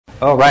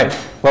All right.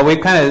 Well, we've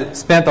kind of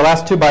spent the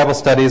last two Bible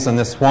studies on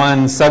this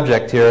one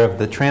subject here of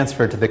the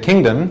transfer to the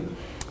kingdom,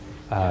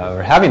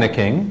 or having a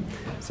king.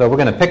 So we're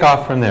going to pick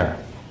off from there.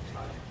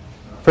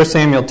 1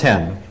 Samuel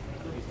 10.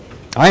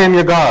 I am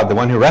your God, the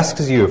one who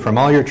rescues you from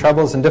all your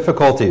troubles and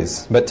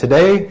difficulties. But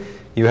today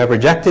you have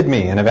rejected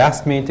me and have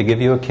asked me to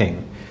give you a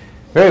king.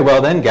 Very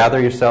well then, gather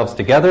yourselves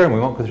together, and we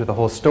won't go through the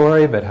whole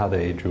story, but how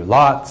they drew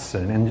lots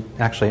and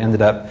actually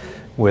ended up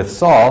with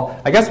Saul.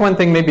 I guess one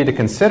thing maybe to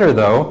consider,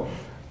 though,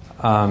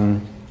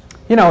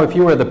 if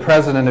you were the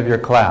president of your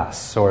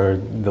class or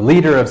the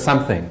leader of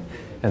something,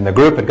 and the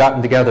group had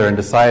gotten together and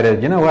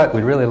decided, you know what,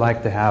 we'd really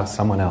like to have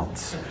someone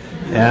else.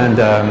 And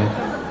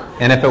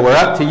if it were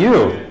up to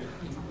you,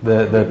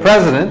 the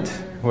president,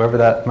 whoever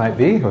that might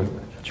be, who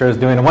I'm sure is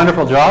doing a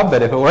wonderful job,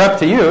 but if it were up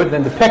to you,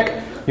 then to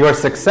pick your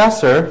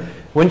successor,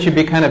 wouldn't you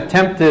be kind of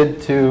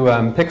tempted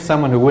to pick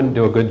someone who wouldn't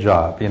do a good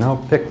job?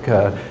 Pick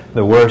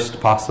the worst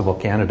possible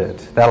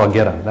candidate. That'll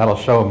get him. That'll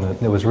show him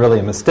that it was really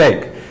a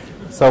mistake.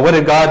 So what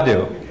did God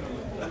do?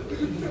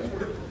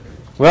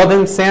 Well,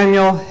 then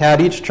Samuel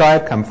had each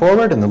tribe come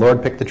forward, and the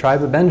Lord picked the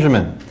tribe of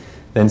Benjamin.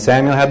 Then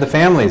Samuel had the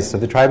families of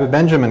the tribe of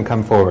Benjamin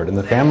come forward, and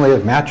the family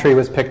of Matri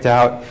was picked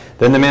out.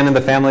 Then the men in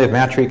the family of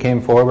Matri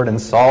came forward,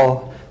 and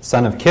Saul,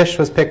 son of Kish,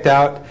 was picked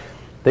out.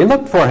 They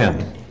looked for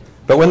him,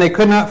 but when they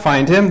could not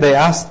find him, they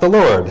asked the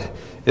Lord,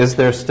 is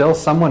there still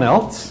someone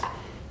else?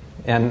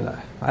 And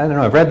I don't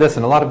know, I've read this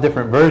in a lot of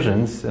different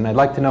versions, and I'd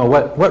like to know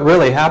what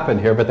really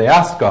happened here, but they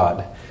asked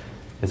God,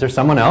 is there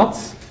someone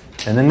else?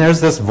 And then there's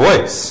this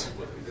voice.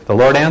 The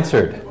Lord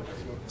answered,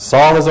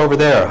 Saul is over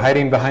there,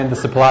 hiding behind the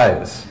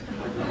supplies.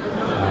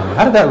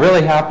 How did that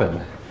really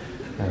happen?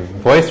 A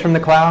voice from the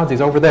clouds, he's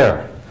over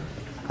there.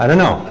 I don't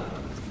know.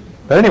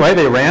 But anyway,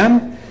 they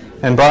ran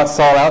and brought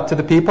Saul out to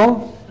the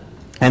people,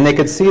 and they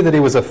could see that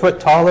he was a foot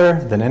taller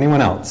than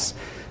anyone else.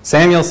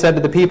 Samuel said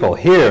to the people,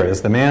 here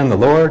is the man the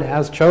Lord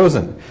has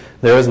chosen.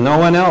 There is no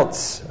one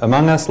else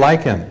among us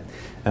like him.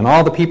 And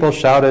all the people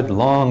shouted,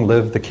 long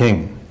live the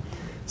king.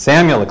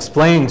 Samuel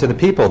explained to the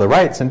people the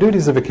rights and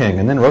duties of a king,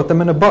 and then wrote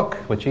them in a book,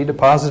 which he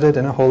deposited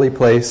in a holy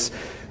place.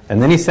 And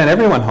then he sent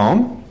everyone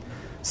home.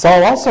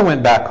 Saul also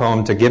went back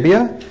home to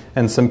Gibeah,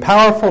 and some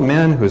powerful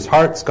men whose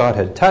hearts God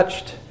had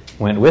touched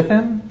went with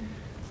him.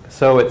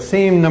 So it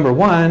seemed, number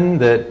one,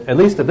 that at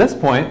least at this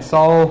point,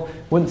 Saul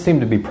wouldn't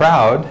seem to be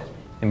proud.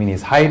 I mean,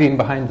 he's hiding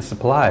behind the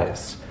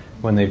supplies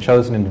when they've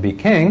chosen him to be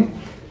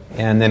king.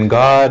 And then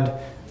God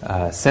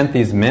sent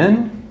these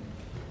men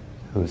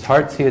whose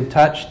hearts he had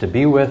touched to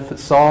be with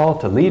Saul,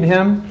 to lead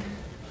him.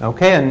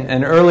 Okay,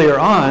 and earlier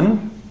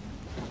on,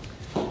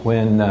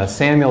 when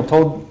Samuel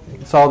told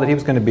Saul that he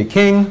was going to be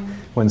king,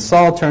 when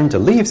Saul turned to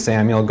leave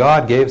Samuel,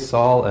 God gave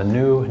Saul a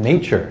new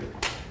nature.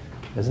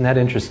 Isn't that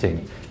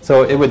interesting?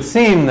 So it would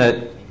seem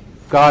that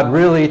God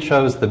really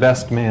chose the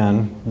best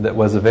man that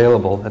was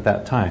available at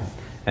that time.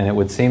 And it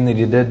would seem that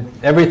he did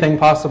everything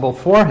possible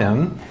for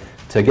him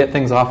to get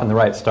things off in the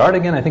right start.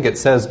 Again, I think it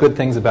says good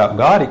things about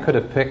God. He could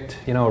have picked,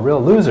 a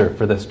real loser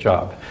for this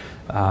job.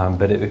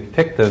 But it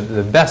picked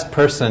the best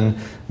person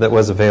that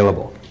was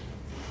available.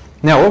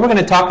 Now, what we're going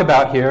to talk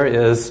about here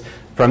is,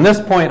 from this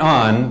point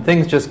on,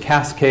 things just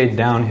cascade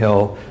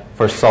downhill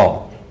for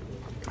Saul.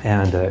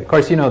 And, of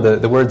course,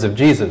 the words of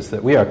Jesus,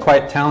 that we are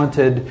quite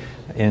talented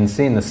in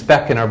seeing the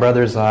speck in our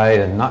brother's eye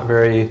and not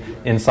very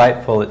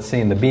insightful at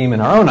seeing the beam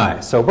in our own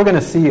eye. So we're going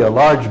to see a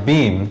large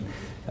beam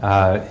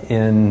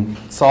in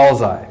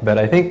Saul's eye. But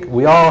I think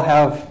we all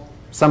have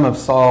some of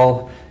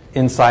Saul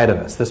inside of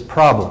us, this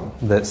problem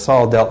that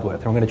Saul dealt with.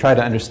 And we're going to try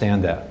to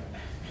understand that.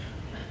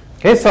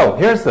 Okay, so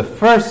here's the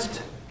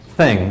first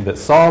thing that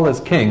Saul as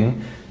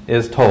king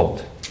is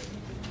told.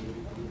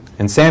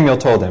 And Samuel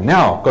told him,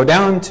 now go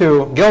down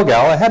to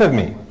Gilgal ahead of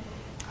me.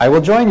 I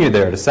will join you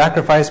there to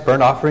sacrifice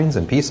burnt offerings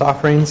and peace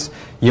offerings.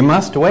 You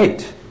must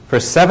wait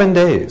for 7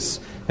 days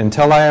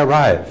until I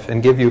arrive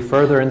and give you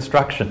further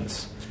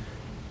instructions.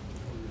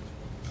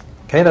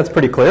 Okay, that's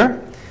pretty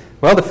clear.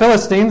 Well, the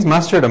Philistines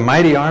mustered a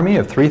mighty army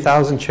of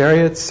 3,000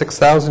 chariots,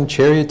 6,000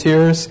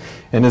 charioteers,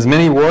 and as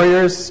many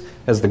warriors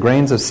as the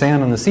grains of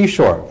sand on the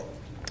seashore.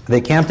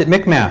 They camped at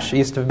Michmash,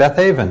 east of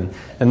Bethaven,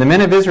 and the men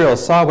of Israel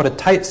saw what a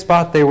tight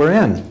spot they were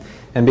in.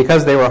 And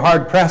because they were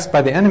hard pressed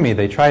by the enemy,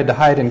 they tried to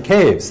hide in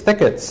caves,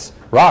 thickets,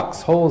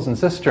 rocks, holes, and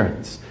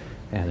cisterns.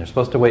 And they're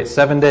supposed to wait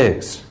 7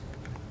 days.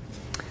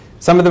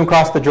 Some of them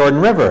crossed the Jordan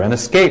River and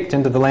escaped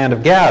into the land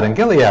of Gad and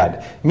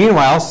Gilead.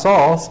 Meanwhile,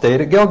 Saul stayed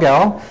at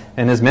Gilgal,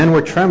 and his men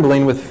were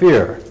trembling with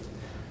fear.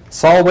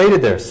 Saul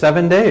waited there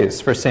 7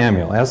 days for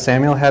Samuel, as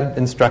Samuel had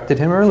instructed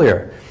him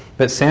earlier.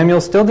 But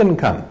Samuel still didn't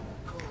come.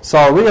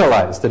 Saul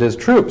realized that his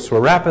troops were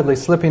rapidly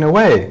slipping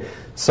away,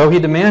 so he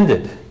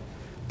demanded,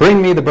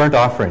 bring me the burnt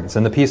offerings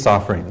and the peace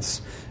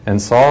offerings.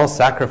 And Saul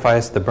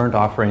sacrificed the burnt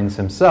offerings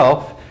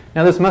himself.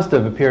 Now this must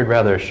have appeared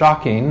rather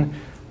shocking.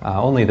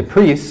 Only the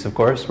priests, of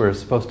course, were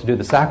supposed to do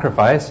the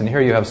sacrifice. And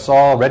here you have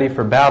Saul ready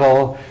for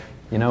battle,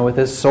 with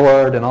his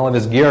sword and all of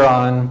his gear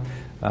on,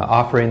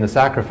 offering the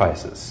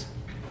sacrifices.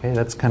 Okay,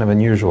 that's kind of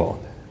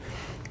unusual.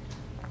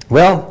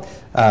 Well,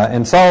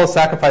 And Saul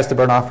sacrificed the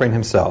burnt offering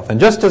himself. And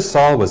just as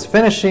Saul was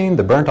finishing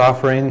the burnt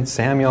offering,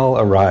 Samuel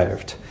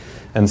arrived.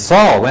 And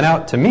Saul went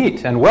out to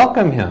meet and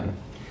welcome him.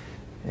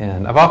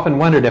 And I've often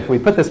wondered if we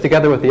put this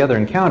together with the other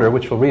encounter,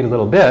 which we'll read a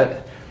little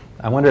bit,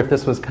 I wonder if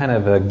this was kind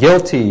of a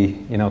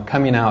guilty,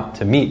 coming out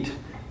to meet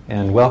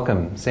and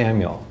welcome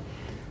Samuel.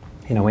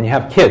 When you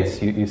have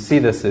kids, you see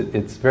this,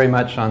 it's very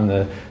much on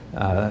the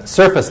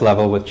surface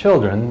level with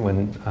children.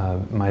 When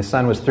my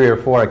son was 3 or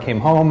 4, I came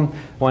home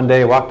one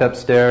day, walked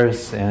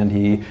upstairs, and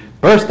he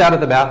burst out of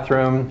the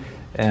bathroom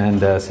and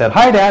said,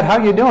 "Hi, Dad, how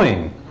are you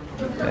doing?"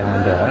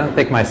 And I don't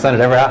think my son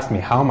had ever asked me,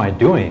 "How am I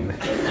doing?"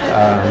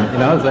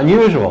 It's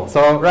unusual.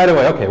 So right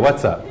away, okay,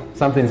 what's up?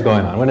 Something's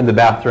going on. Went in the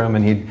bathroom,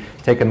 and he'd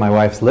taken my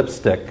wife's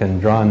lipstick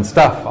and drawn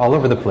stuff all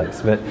over the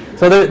place.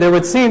 So there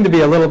would seem to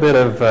be a little bit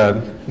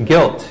of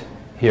guilt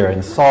here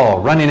in Saul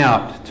running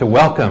out to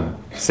welcome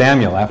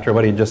Samuel after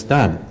what he'd just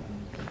done.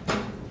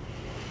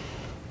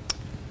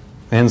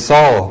 And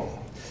Saul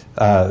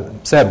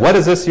said, "What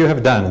is this you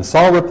have done?" And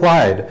Saul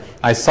replied,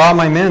 "I saw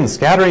my men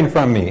scattering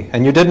from me,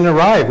 and you didn't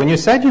arrive when you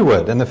said you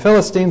would, and the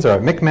Philistines are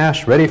at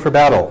Michmash ready for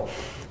battle.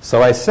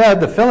 So I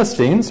said, the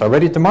Philistines are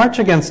ready to march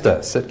against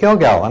us at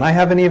Gilgal, and I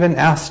haven't even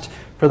asked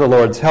for the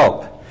Lord's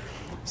help."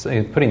 So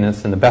he's putting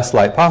this in the best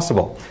light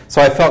possible.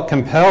 "So I felt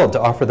compelled to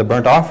offer the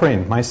burnt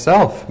offering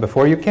myself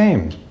before you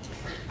came."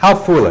 "How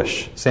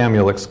foolish,"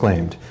 Samuel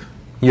exclaimed.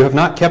 "You have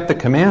not kept the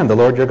command the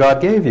Lord your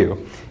God gave you.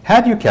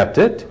 Had you kept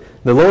it,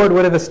 the Lord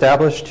would have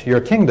established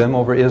your kingdom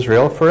over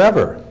Israel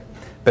forever.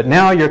 But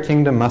now your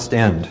kingdom must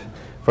end,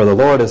 for the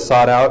Lord has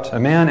sought out a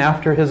man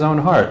after his own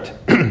heart."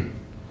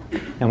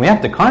 And we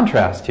have to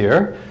contrast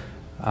here.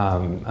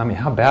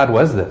 How bad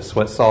was this,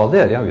 what Saul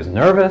did? He was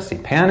nervous, he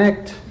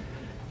panicked,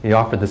 he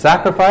offered the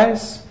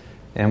sacrifice,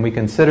 and we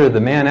consider the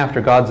man after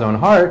God's own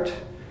heart.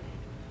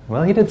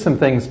 Well, he did some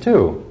things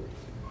too.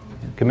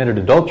 He committed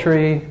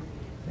adultery,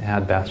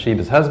 had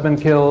Bathsheba's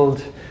husband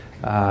killed.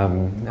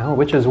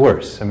 Which is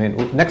worse?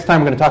 Next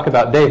time we're going to talk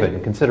about David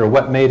and consider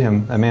what made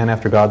him a man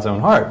after God's own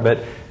heart. But,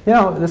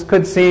 this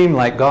could seem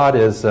like God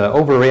is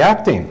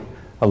overreacting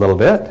a little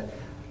bit.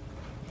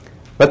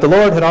 But the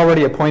Lord had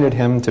already appointed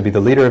him to be the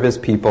leader of his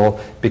people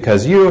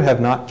because you have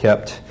not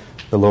kept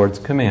the Lord's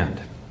command.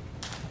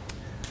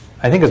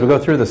 I think as we go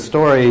through the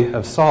story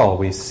of Saul,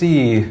 we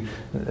see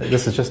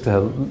this is just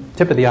a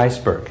tip of the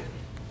iceberg.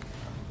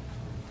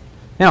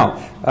 Now,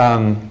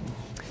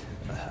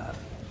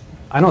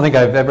 I don't think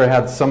I've ever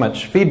had so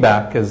much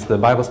feedback as the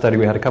Bible study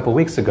we had a couple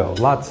weeks ago.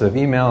 Lots of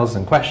emails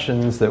and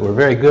questions that were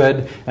very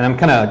good. And I'm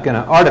kind of going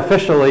to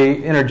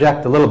artificially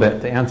interject a little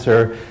bit to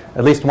answer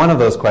at least one of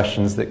those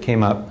questions that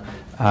came up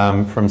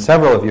from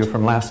several of you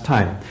from last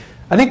time.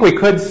 I think we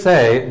could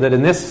say that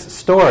in this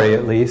story,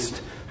 at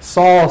least,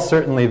 Saul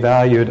certainly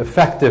valued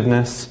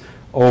effectiveness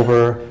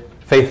over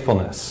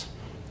faithfulness.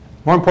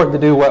 More important to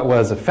do what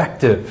was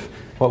effective,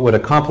 what would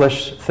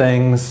accomplish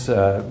things,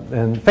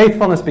 and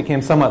faithfulness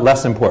became somewhat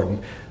less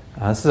important.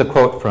 This is a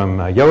quote from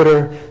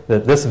Yoder,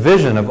 that this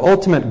vision of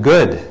ultimate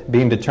good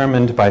being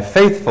determined by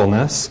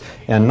faithfulness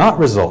and not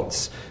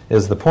results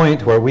is the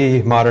point where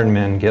we modern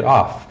men get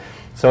off.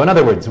 So in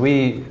other words,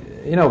 we,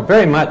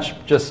 very much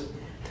just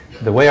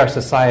the way our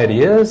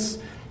society is,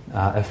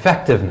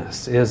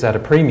 effectiveness is at a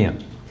premium.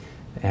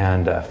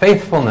 And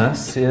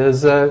faithfulness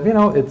is,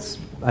 it's,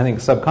 I think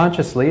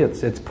subconsciously,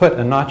 it's put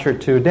a notch or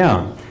two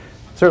down.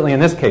 Certainly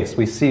in this case,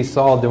 we see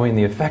Saul doing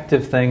the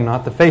effective thing,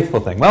 not the faithful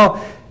thing. Well,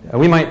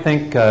 we might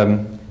think,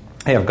 hey,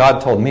 if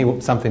God told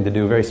me something to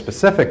do very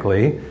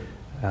specifically,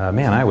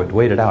 I would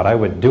wait it out. I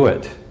would do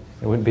it.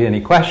 There wouldn't be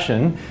any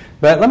question.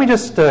 But let me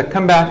just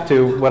come back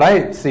to what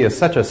I see as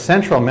such a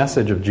central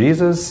message of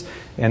Jesus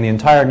and the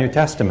entire New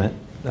Testament.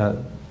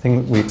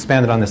 Thing we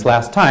expanded on this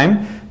last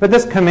time. But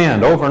this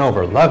command over and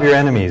over, love your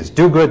enemies,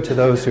 do good to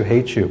those who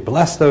hate you,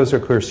 bless those who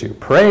curse you,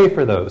 pray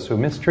for those who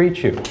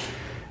mistreat you.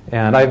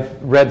 And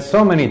I've read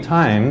so many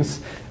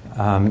times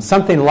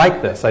something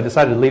like this. I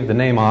decided to leave the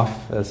name off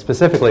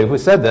specifically who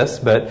said this,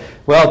 but,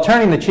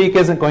 turning the cheek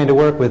isn't going to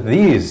work with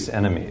these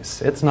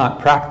enemies. It's not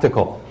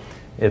practical.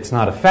 It's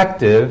not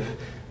effective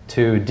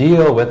to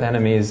deal with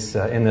enemies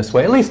in this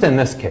way, at least in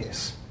this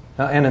case,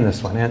 and in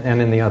this one,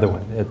 and in the other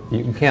one.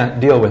 You can't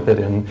deal with it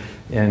in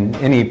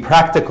any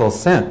practical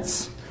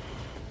sense.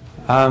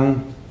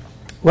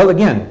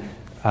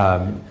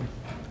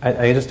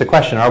 Just a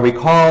question. Are we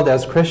called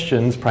as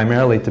Christians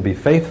primarily to be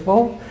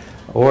faithful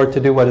or to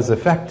do what is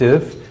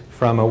effective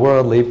from a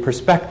worldly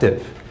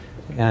perspective?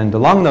 And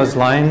along those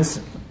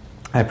lines,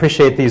 I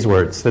appreciate these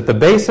words, that the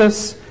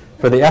basis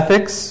for the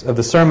ethics of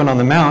the Sermon on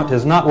the Mount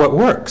is not what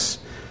works,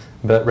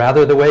 but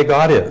rather the way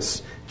God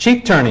is.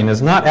 Cheek turning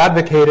is not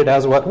advocated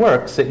as what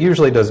works. It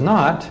usually does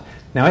not.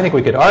 Now, I think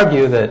we could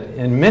argue that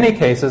in many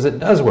cases it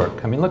does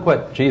work. Look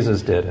what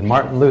Jesus did, and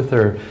Martin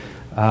Luther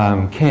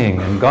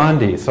King and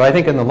Gandhi. So I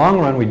think in the long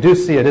run we do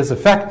see it is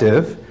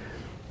effective,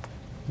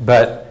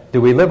 but do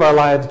we live our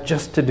lives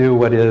just to do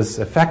what is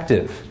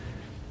effective?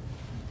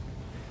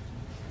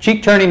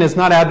 Cheek turning is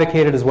not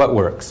advocated as what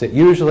works. It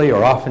usually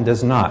or often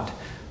does not.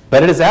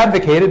 But it is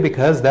advocated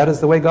because that is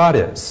the way God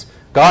is.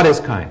 God is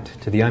kind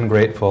to the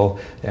ungrateful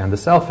and the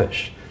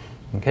selfish.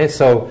 Okay,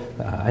 so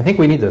I think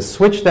we need to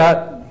switch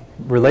that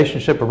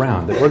relationship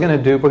around. That we're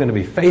going to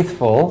be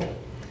faithful,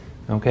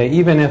 okay,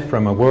 even if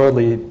from a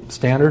worldly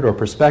standard or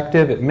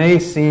perspective it may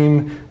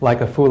seem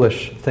like a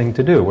foolish thing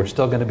to do. We're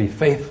still going to be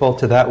faithful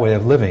to that way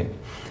of living,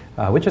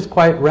 which is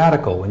quite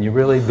radical when you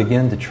really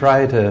begin to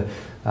try to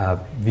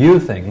view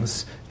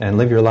things and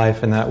live your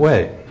life in that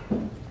way.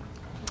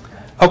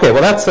 Okay,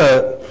 well that's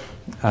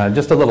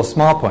just a little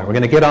small point. We're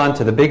going to get on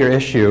to the bigger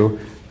issue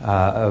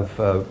of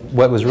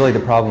what was really the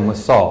problem with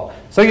Saul.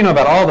 So you know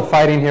about all the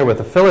fighting here with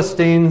the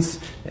Philistines,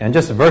 and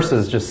just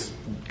verses just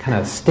kind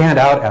of stand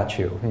out at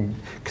you,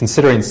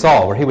 considering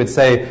Saul, where he would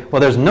say,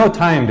 well, there's no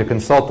time to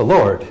consult the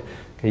Lord.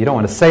 Okay, you don't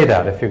want to say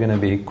that if you're going to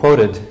be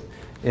quoted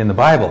in the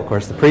Bible. Of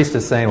course, the priest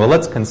is saying, well,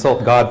 let's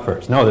consult God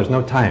first. No, there's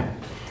no time.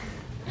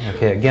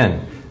 Okay,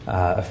 again,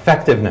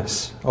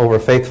 effectiveness over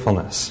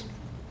faithfulness.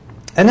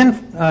 And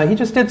then he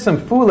just did some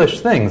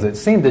foolish things that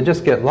seemed to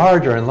just get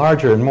larger and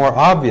larger and more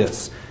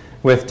obvious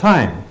with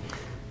time.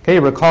 Okay,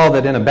 you recall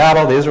that in a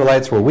battle the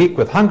Israelites were weak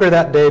with hunger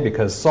that day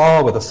because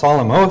Saul, with a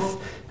solemn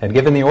oath, had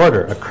given the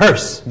order, a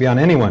curse be on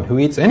anyone who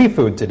eats any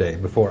food today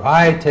before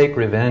I take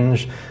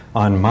revenge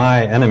on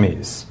my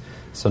enemies.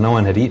 So no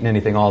one had eaten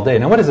anything all day.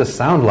 Now what does this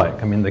sound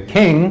like? I mean, the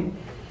king,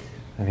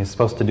 he's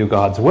supposed to do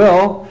God's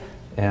will,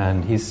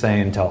 and he's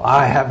saying, until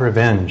I have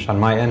revenge on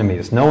my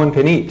enemies, no one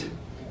can eat.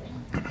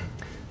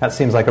 That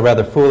seems like a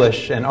rather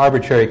foolish and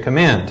arbitrary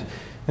command.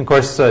 And of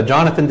course,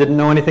 Jonathan didn't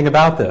know anything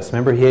about this.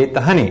 Remember, he ate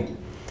the honey.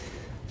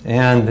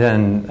 And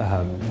then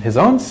his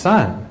own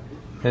son.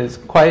 It's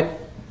quite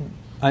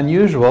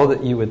unusual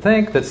that you would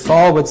think that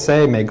Saul would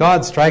say, may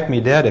God strike me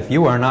dead if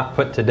you are not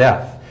put to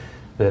death.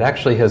 That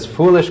actually his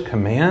foolish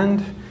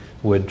command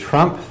would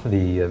trump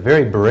the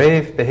very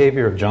brave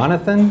behavior of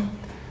Jonathan.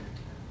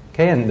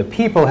 Okay, and the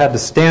people had to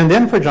stand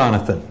in for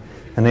Jonathan.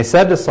 And they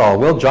said to Saul,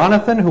 will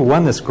Jonathan, who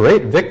won this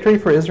great victory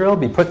for Israel,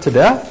 be put to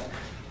death?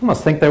 I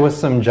almost think there was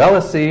some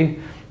jealousy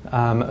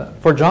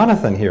for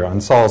Jonathan here on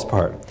Saul's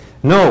part.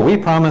 No, we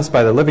promise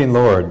by the living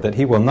Lord that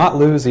he will not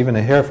lose even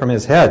a hair from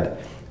his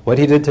head. What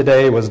he did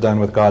today was done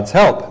with God's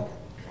help.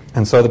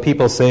 And so the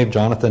people saved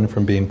Jonathan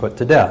from being put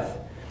to death.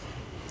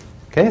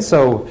 Okay,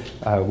 so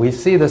we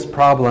see this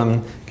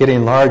problem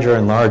getting larger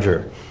and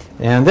larger.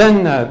 And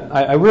then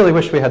I really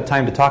wish we had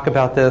time to talk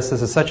about this.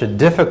 This is such a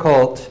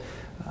difficult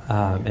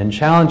and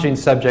challenging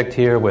subject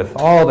here with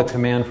all the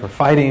command for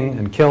fighting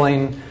and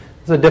killing.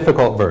 It's a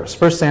difficult verse.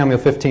 1 Samuel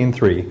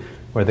 15:3,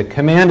 where the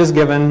command is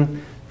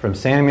given from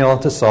Samuel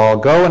to Saul,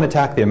 go and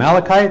attack the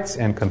Amalekites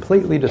and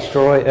completely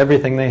destroy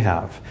everything they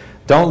have.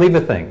 Don't leave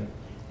a thing.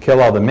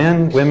 Kill all the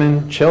men,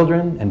 women,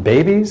 children, and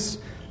babies,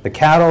 the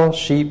cattle,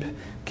 sheep,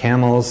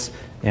 camels,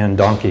 and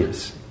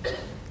donkeys.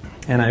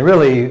 And I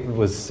really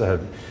was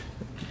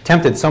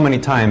tempted so many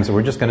times, and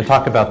we're just going to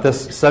talk about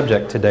this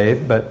subject today,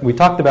 but we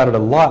talked about it a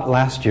lot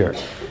last year.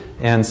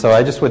 And so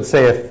I just would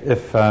say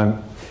if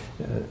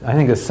I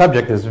think this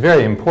subject is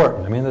very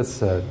important. I mean, it's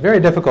very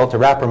difficult to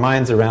wrap our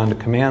minds around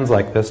commands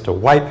like this to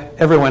wipe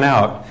everyone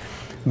out.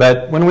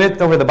 But when we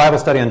went over the Bible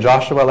study on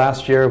Joshua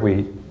last year,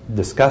 we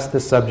discussed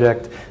this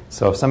subject.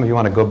 So if some of you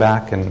want to go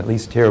back and at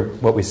least hear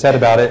what we said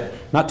about it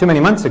not too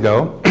many months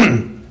ago,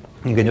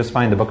 you can just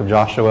find the book of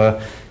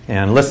Joshua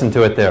and listen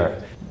to it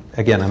there.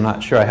 Again, I'm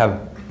not sure I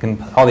have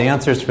all the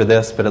answers for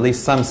this, but at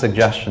least some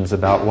suggestions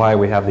about why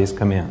we have these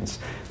commands.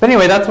 But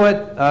anyway, that's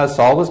what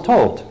Saul was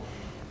told.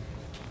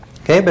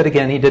 Okay, but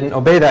again, he didn't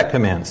obey that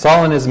command.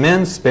 Saul and his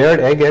men spared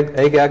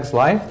Agag's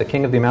life, the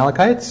king of the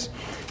Amalekites,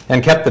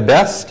 and kept the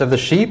best of the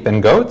sheep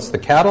and goats, the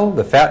cattle,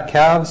 the fat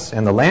calves,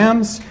 and the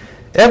lambs,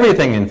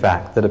 everything, in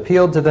fact, that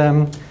appealed to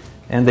them,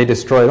 and they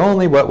destroyed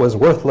only what was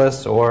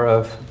worthless or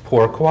of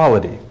poor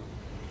quality.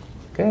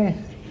 Okay.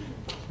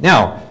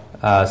 Now,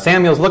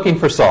 Samuel's looking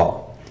for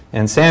Saul,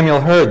 and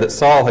Samuel heard that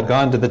Saul had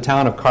gone to the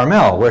town of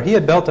Carmel, where he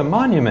had built a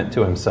monument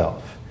to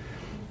himself.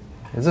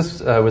 Was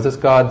this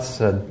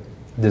God's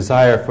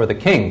desire for the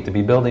king to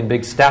be building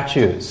big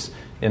statues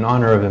in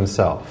honor of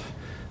himself?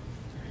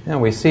 And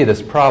we see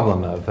this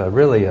problem of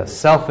really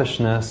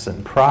selfishness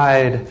and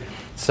pride,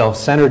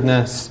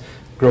 self-centeredness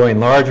growing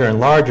larger and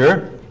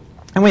larger.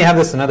 And we have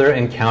this another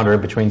encounter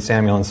between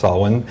Samuel and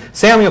Saul. When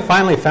Samuel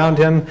finally found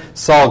him,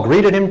 Saul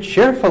greeted him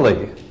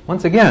cheerfully.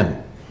 Once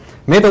again,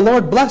 may the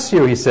Lord bless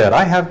you, he said.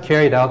 I have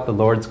carried out the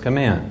Lord's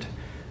command.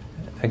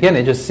 Again,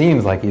 it just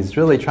seems like he's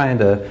really trying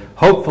to,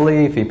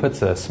 hopefully, if he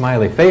puts a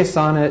smiley face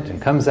on it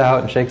and comes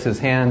out and shakes his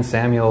hand,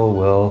 Samuel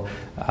will,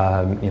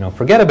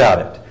 forget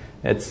about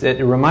it.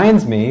 It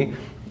reminds me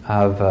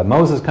of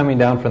Moses coming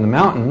down from the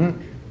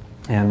mountain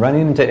and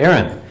running into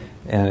Aaron.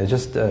 And it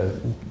just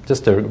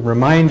to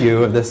remind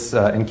you of this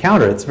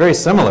encounter, it's very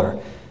similar.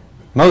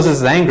 Moses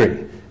is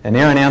angry, and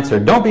Aaron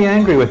answered, don't be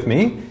angry with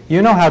me.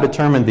 You know how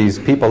determined these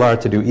people are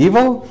to do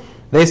evil.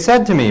 They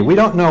said to me, we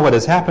don't know what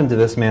has happened to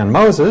this man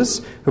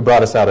Moses, who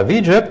brought us out of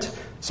Egypt,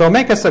 so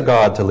make us a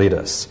god to lead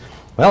us.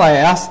 Well, I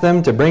asked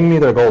them to bring me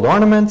their gold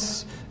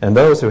ornaments, and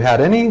those who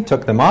had any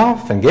took them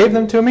off and gave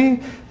them to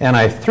me, and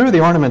I threw the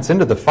ornaments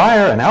into the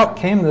fire, and out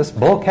came this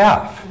bull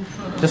calf.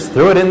 just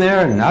threw it in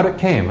there and out it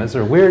came. It's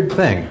a weird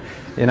thing.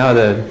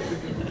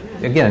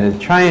 Again,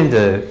 trying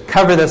to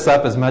cover this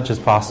up as much as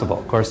possible.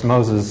 Of course,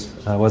 Moses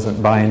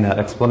wasn't buying that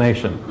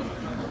explanation.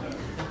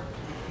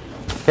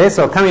 Okay,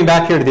 so coming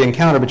back here to the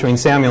encounter between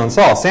Samuel and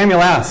Saul,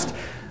 Samuel asked,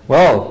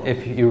 well,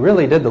 if you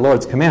really did the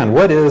Lord's command,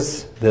 what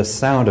is this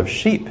sound of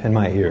sheep in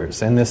my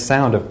ears and this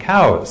sound of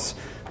cows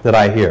that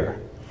I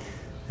hear?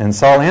 And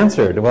Saul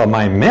answered, well,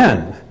 my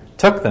men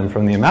took them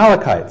from the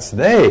Amalekites.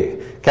 They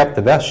kept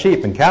the best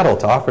sheep and cattle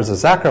to offer as a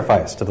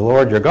sacrifice to the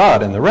Lord your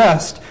God, and the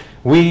rest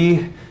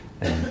we,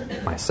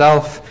 and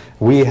myself,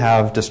 we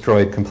have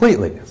destroyed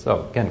completely.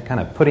 So again, kind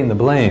of putting the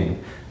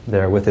blame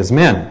there with his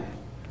men.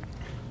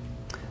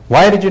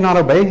 Why did you not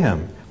obey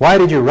him? Why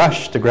did you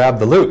rush to grab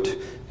the loot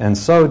and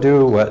so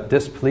do what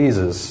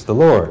displeases the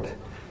Lord?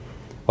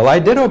 Well, I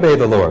did obey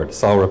the Lord,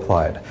 Saul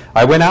replied.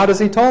 I went out as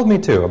he told me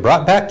to,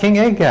 brought back King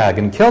Agag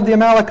and killed the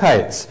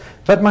Amalekites.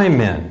 But my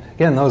men,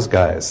 again those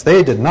guys,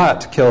 they did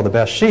not kill the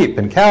best sheep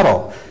and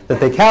cattle that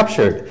they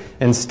captured.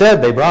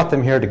 Instead, they brought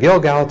them here to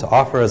Gilgal to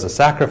offer as a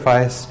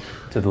sacrifice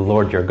to the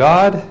Lord your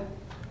God.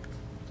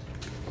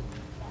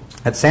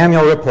 And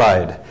Samuel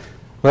replied,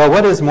 well,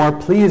 what is more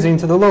pleasing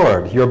to the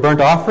Lord, your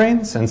burnt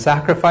offerings and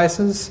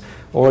sacrifices,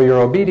 or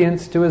your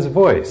obedience to his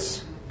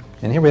voice?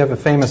 And here we have a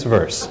famous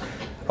verse.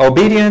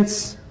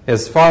 Obedience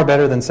is far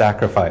better than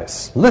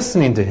sacrifice.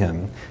 Listening to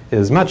him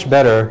is much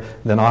better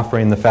than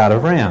offering the fat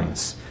of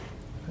rams.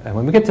 And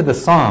when we get to the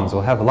Psalms,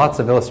 we'll have lots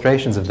of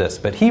illustrations of this.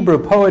 But Hebrew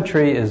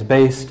poetry is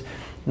based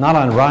not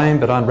on rhyme,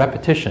 but on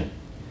repetition.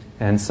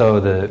 And so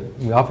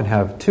we often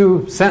have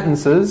two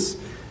sentences,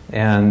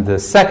 and the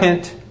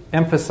second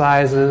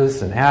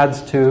emphasizes and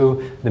adds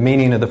to the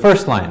meaning of the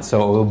first line.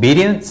 So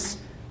obedience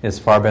is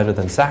far better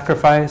than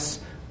sacrifice.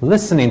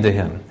 Listening to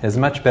him is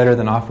much better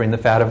than offering the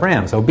fat of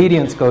rams.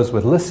 Obedience goes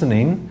with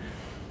listening,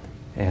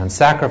 and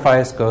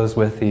sacrifice goes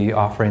with the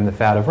offering the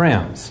fat of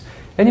rams.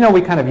 And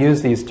we kind of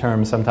use these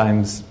terms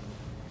sometimes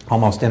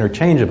almost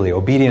interchangeably,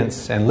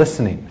 obedience and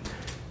listening.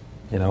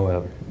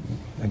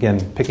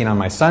 Again, picking on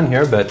my son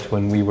here, but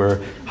when we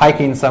were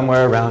hiking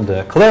somewhere around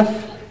a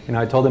cliff,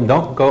 I told him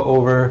don't go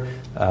over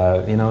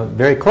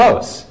very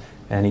close.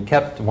 And he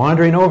kept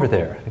wandering over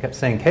there. I kept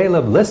saying,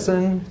 Caleb,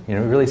 listen,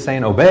 really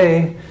saying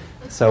obey.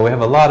 So we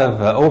have a lot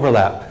of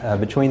overlap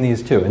between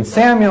these two. And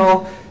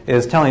Samuel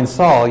is telling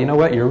Saul, you know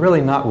what, you're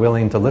really not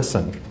willing to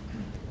listen.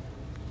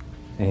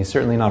 And he's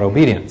certainly not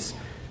obedient.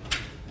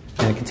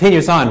 And it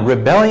continues on,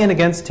 rebellion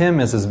against him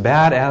is as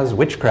bad as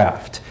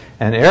witchcraft,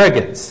 and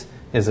arrogance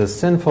is as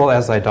sinful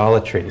as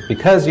idolatry.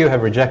 Because you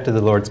have rejected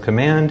the Lord's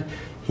command,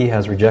 he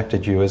has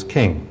rejected you as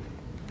king.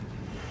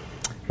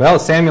 Well,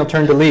 Samuel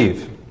turned to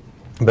leave,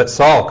 but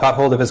Saul caught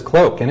hold of his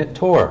cloak, and it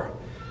tore.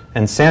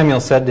 And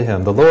Samuel said to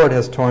him, the Lord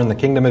has torn the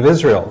kingdom of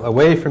Israel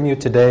away from you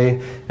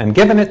today and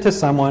given it to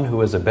someone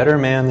who is a better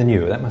man than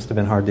you. That must have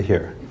been hard to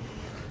hear.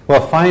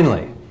 Well,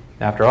 finally,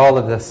 after all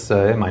of this,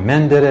 my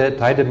men did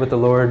it, I did what the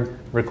Lord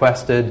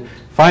requested.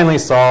 Finally,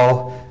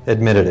 Saul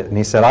admitted it, and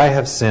he said, I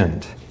have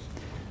sinned.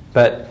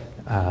 But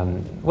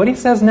what he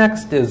says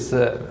next is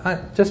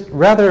just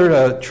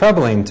rather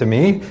troubling to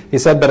me. He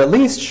said, but at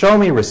least show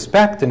me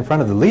respect in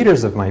front of the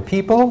leaders of my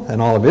people and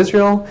all of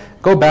Israel.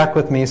 Go back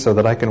with me so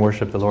that I can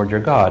worship the Lord your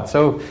God.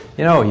 So,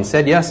 he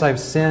said, yes, I've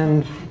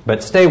sinned,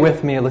 but stay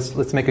with me.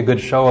 Let's make a good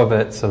show of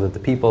it so that the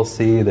people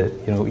see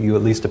that, you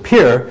at least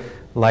appear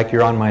like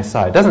you're on my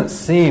side. It doesn't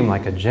seem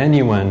like a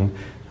genuine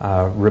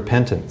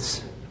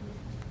repentance.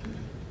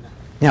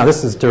 Now,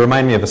 this is to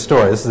remind me of a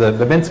story. This is a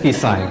Babinski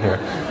sign here.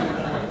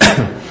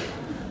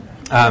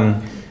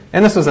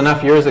 And this was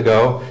enough years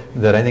ago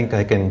that I think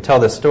I can tell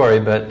this story,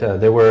 but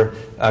there were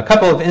a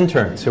couple of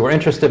interns who were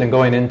interested in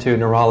going into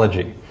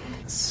neurology.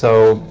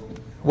 So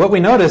what we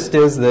noticed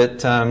is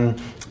that,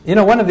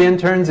 one of the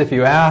interns, if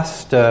you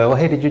asked, well,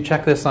 hey, did you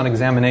check this on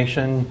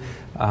examination?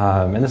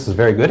 And this is a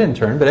very good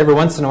intern, but every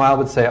once in a while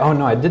would say, oh,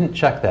 no, I didn't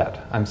check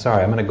that. I'm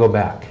sorry, I'm going to go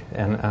back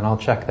and I'll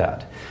check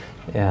that.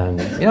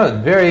 And,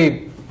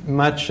 very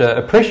much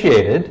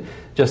appreciated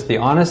just the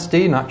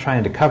honesty, not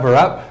trying to cover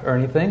up or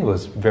anything,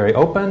 was very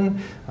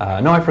open.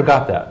 No, I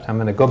forgot that. I'm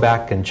going to go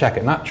back and check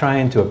it. Not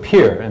trying to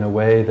appear in a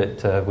way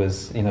that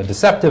was,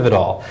 deceptive at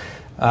all.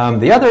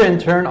 The other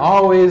intern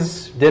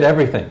always did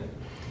everything.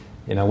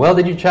 Well,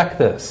 did you check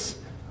this?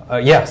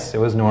 Yes, it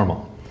was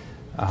normal.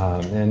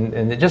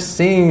 And it just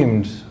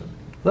seemed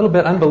a little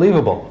bit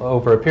unbelievable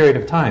over a period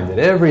of time that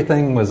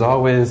everything was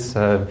always,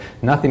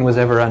 nothing was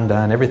ever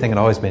undone, everything had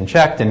always been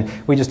checked. And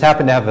we just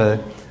happened to have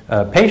a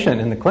patient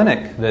in the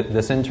clinic that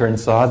this intern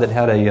saw that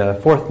had a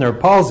fourth nerve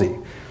palsy.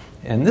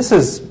 And this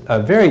is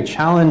a very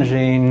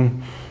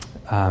challenging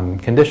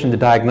condition to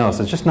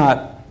diagnose. It's just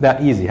not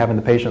that easy, having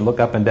the patient look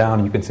up and down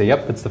and you can say,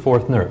 yep, it's the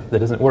fourth nerve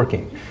that isn't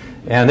working.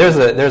 And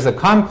there's a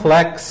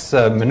complex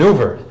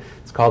maneuver.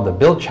 It's called the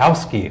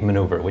Bilchowski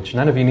maneuver, which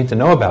none of you need to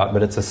know about,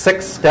 but it's a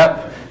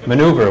 6-step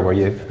maneuver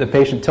where the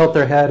patient tilt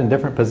their head in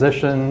different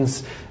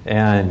positions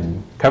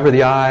and cover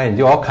the eye and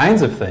do all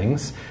kinds of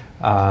things.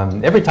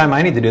 Every time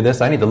I need to do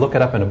this, I need to look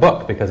it up in a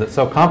book because it's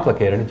so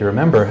complicated. I need to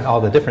remember all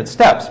the different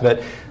steps.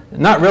 But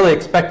not really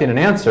expecting an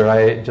answer,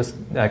 I just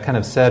kind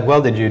of said,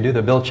 well, did you do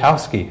the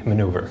Bilchowski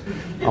maneuver?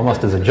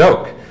 Almost as a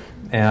joke.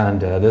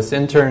 And this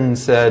intern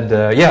said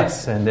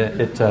yes, and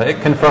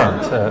it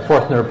confirmed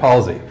fourth nerve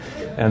palsy.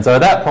 And so at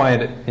that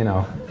point,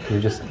 you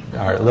just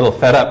are a little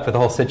fed up with the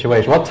whole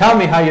situation. Well, tell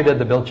me how you did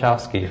the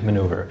Bilchowski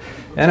maneuver.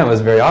 And it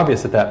was very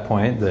obvious at that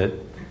point that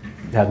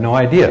I had no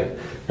idea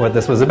what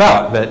this was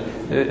about. But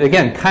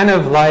again, kind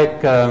of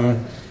like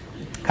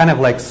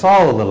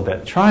Saul a little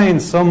bit, trying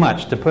so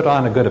much to put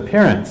on a good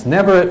appearance,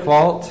 never at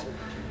fault.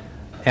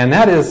 And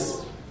that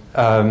is,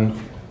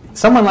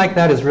 someone like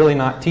that is really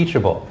not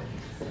teachable.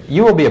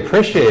 You will be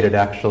appreciated,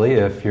 actually,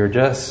 if you're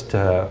just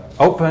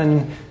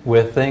open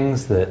with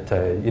things that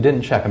you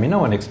didn't check. I mean, no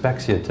one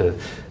expects you to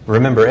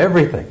remember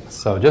everything.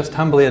 So just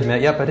humbly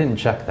admit, yep, I didn't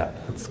check that.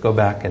 Let's go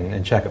back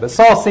and check it. But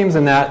Saul seems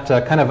in that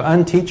kind of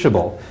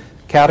unteachable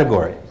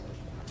category.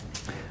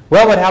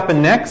 Well, what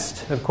happened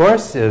next, of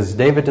course, is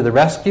David to the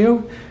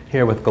rescue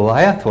here with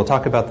Goliath. We'll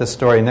talk about this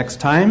story next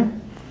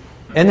time.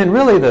 And then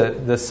really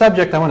the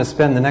subject I want to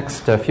spend the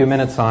next few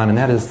minutes on, and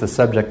that is the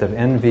subject of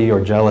envy or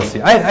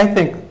jealousy. I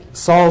think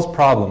Saul's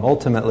problem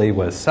ultimately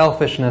was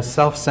selfishness,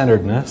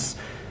 self-centeredness.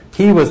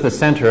 He was the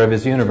center of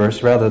his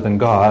universe rather than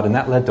God, and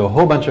that led to a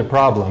whole bunch of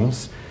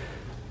problems.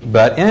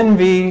 But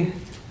envy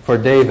for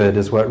David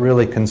is what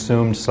really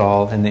consumed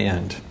Saul in the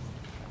end.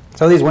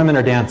 So these women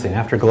are dancing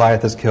after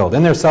Goliath is killed.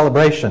 In their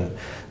celebration,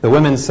 the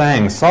women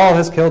sang, "Saul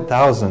has killed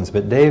thousands,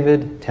 but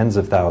David tens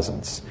of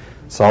thousands."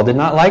 Saul did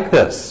not like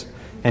this,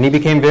 and he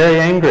became very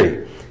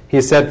angry.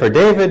 He said, "For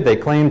David they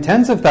claim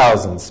tens of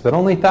thousands, but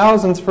only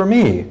thousands for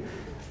me.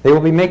 They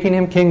will be making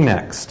him king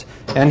next."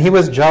 And he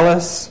was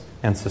jealous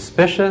and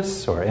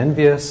suspicious, or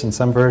envious in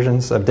some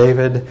versions, of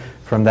David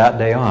from that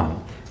day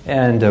on.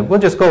 And we'll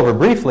just go over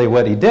briefly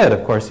what he did.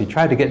 Of course, he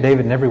tried to get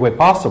David in every way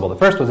possible. The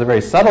first was a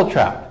very subtle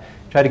trap.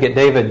 He tried to get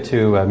David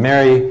to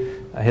marry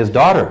his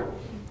daughter.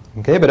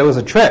 Okay, but it was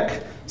a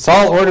trick.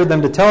 Saul ordered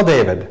them to tell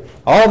David,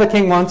 "All the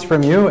king wants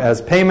from you as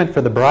payment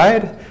for the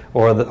bride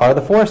are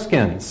the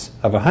foreskins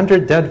of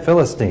 100 dead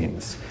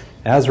Philistines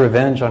as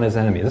revenge on his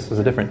enemy." This was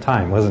a different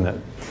time, wasn't it?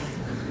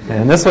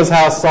 And this was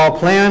how Saul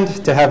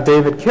planned to have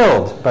David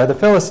killed by the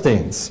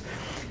Philistines.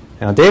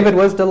 Now, David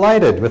was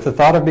delighted with the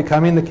thought of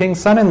becoming the king's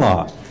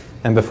son-in-law.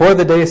 And before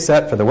the day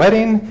set for the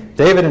wedding,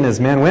 David and his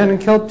men went and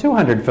killed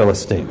 200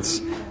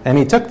 Philistines. And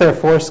he took their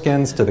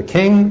foreskins to the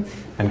king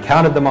and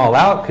counted them all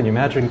out. Can you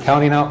imagine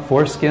counting out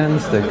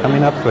foreskins? They're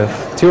coming up with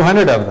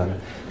 200 of them.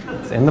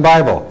 It's in the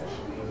Bible.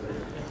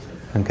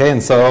 Okay,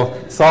 and so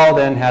Saul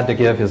then had to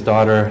give his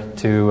daughter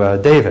to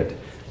David.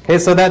 Okay,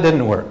 so that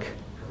didn't work.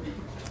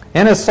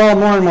 And as Saul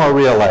more and more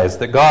realized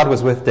that God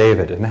was with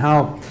David and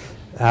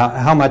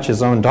how much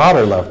his own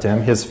daughter loved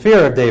him, his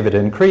fear of David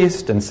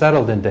increased and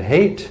settled into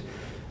hate.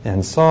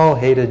 And Saul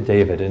hated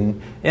David. And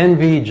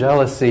envy,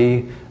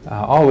 jealousy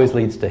always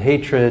leads to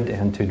hatred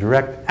and to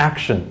direct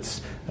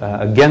actions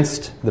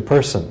against the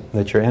person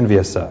that you're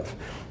envious of.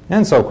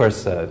 And so, of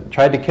course,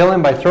 tried to kill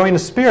him by throwing a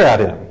spear at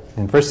him.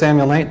 In 1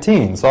 Samuel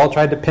 19, Saul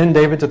tried to pin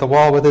David to the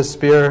wall with his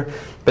spear,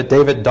 but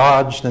David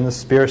dodged and the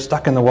spear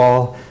stuck in the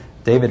wall.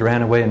 David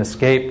ran away and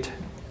escaped.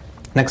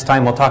 Next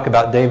time we'll talk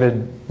about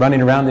David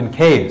running around in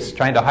caves,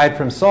 trying to hide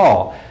from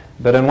Saul.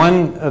 But on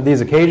one of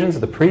these occasions,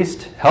 the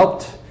priest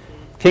helped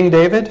King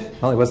David.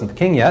 Well, he wasn't the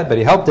king yet, but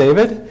he helped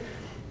David.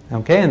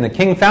 Okay, and the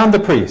king found the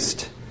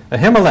priest,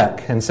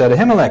 Ahimelech, and said,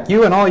 "Ahimelech,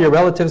 you and all your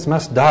relatives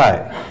must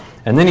die."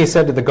 And then he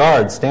said to the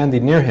guards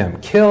standing near him,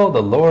 "Kill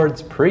the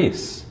Lord's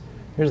priests."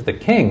 Here's the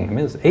king. I mean,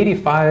 there's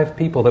 85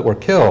 people that were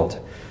killed.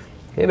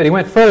 Okay, but he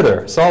went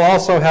further. Saul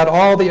also had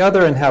all the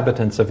other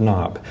inhabitants of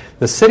Nob,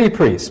 the city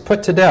priests,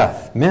 put to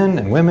death, men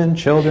and women,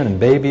 children and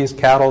babies,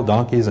 cattle,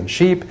 donkeys, and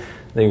sheep.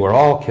 They were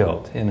all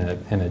killed in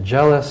a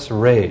jealous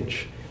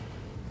rage.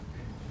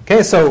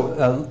 Okay,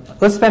 so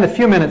let's spend a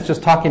few minutes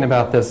just talking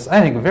about this.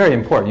 I think very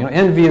important.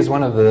 Envy is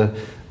one of the,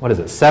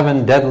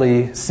 7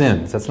 deadly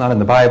sins. That's not in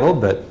the Bible,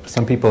 but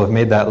some people have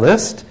made that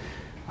list.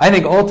 I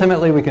think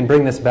ultimately we can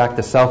bring this back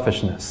to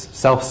selfishness,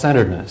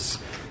 self-centeredness.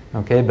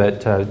 Okay,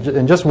 but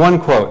in just one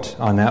quote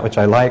on that, which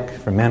I like,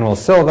 from Manuel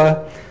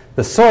Silva,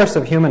 "The source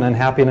of human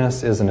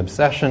unhappiness is an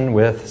obsession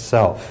with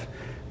self.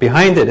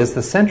 Behind it is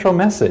the central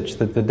message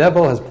that the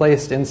devil has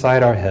placed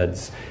inside our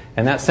heads.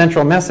 And that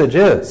central message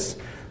is,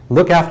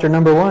 look after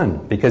number one,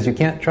 because you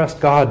can't trust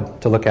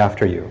God to look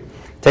after you.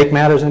 Take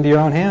matters into your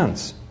own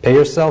hands. Pay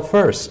yourself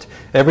first.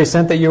 Every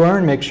cent that you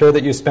earn, make sure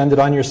that you spend it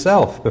on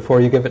yourself before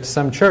you give it to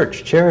some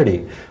church,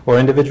 charity, or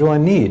individual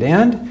in need.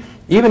 And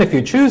even if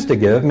you choose to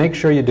give, make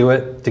sure you do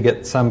it to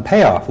get some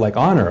payoff, like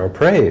honor or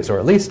praise, or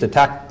at least a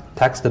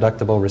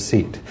tax-deductible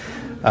receipt.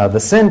 The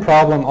sin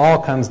problem all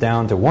comes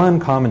down to one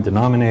common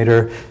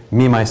denominator,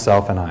 me,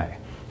 myself, and I."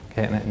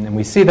 Okay, and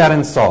we see that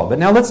in Saul. But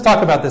now let's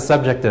talk about the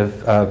subject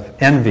of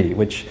envy,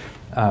 which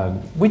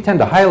we tend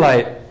to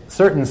highlight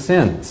certain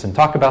sins and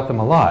talk about them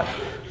a lot.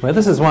 Well,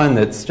 this is one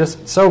that's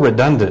just so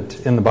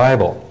redundant in the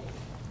Bible.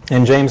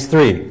 In James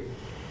 3,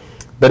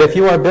 "But if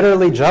you are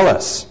bitterly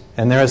jealous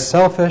and there is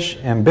selfish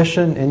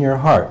ambition in your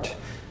heart.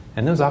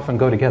 And those often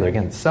go together.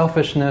 Again,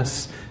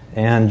 selfishness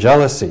and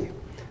jealousy.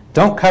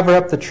 Don't cover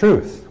up the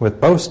truth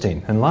with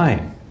boasting and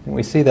lying. And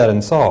we see that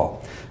in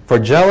Saul. For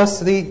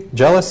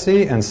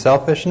jealousy and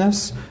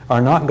selfishness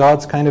are not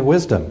God's kind of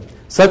wisdom.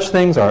 Such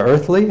things are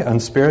earthly,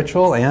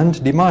 unspiritual,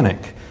 and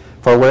demonic.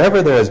 For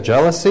wherever there is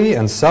jealousy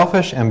and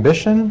selfish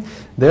ambition,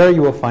 there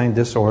you will find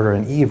disorder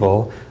and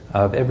evil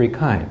of every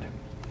kind.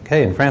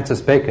 Okay, and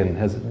Francis Bacon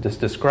just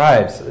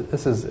describes,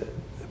 this is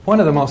one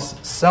of the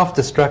most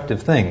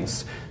self-destructive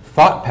things,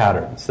 thought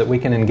patterns that we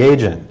can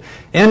engage in.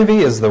 Envy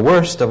is the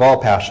worst of all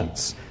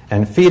passions,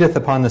 and feedeth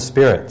upon the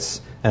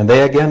spirits, and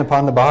they again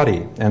upon the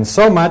body, and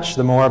so much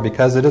the more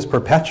because it is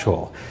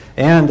perpetual,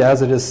 and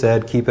as it is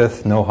said,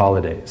 keepeth no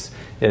holidays.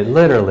 It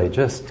literally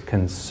just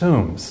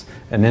consumes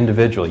an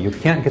individual. You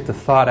can't get the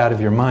thought out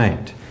of your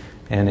mind,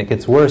 and it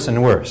gets worse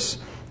and worse.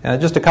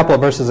 Just a couple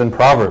of verses in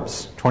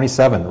Proverbs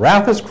 27.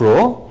 Wrath is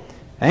cruel,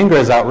 anger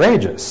is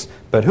outrageous,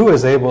 but who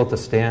is able to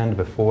stand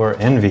before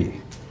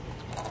envy?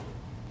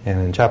 And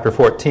in chapter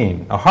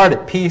 14, a heart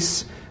at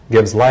peace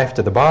gives life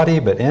to the body,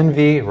 but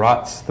envy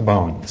rots the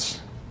bones.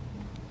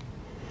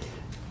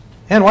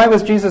 And why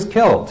was Jesus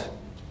killed?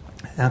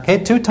 Okay,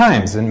 2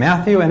 times in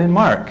Matthew and in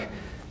Mark.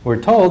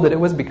 We're told that it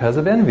was because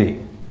of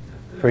envy.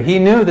 For he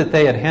knew that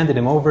they had handed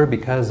him over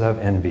because of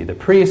envy. The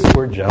priests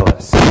were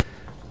jealous.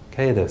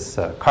 Okay, this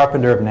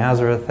carpenter of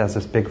Nazareth has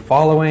this big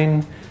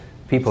following.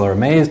 People are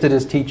amazed at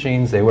his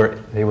teachings. They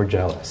were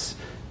jealous.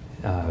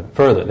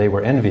 Further, they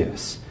were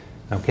envious.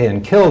 Okay,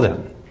 and killed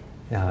him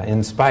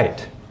in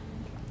spite.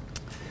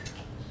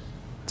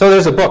 So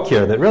there's a book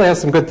here that really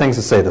has some good things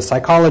to say. The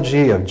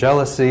Psychology of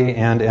Jealousy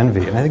and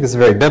Envy. And I think this is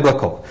very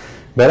biblical.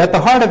 But at the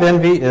heart of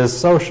envy is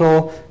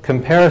social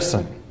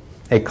comparison,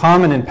 a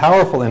common and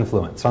powerful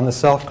influence on the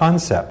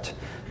self-concept.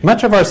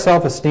 Much of our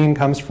self-esteem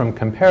comes from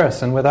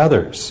comparison with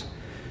others.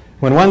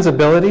 When one's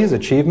abilities,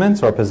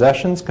 achievements, or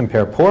possessions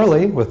compare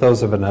poorly with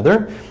those of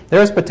another,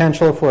 there is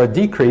potential for a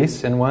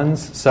decrease in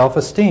one's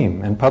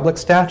self-esteem and public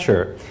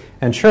stature,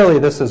 and surely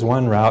this is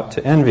one route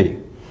to envy.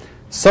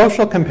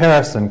 Social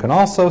comparison can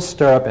also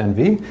stir up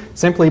envy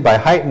simply by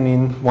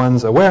heightening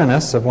one's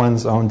awareness of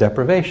one's own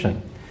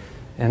deprivation.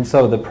 And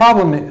so the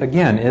problem,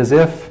 again, is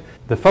if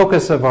the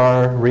focus of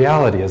our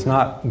reality is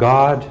not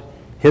God,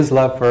 His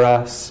love for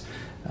us,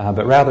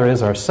 but rather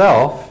is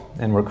ourself,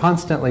 and we're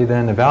constantly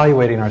then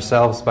evaluating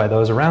ourselves by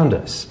those around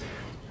us.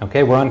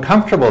 Okay, we're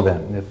uncomfortable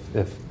then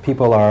if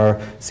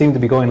people seem to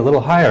be going a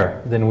little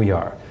higher than we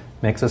are.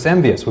 Makes us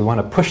envious. We want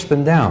to push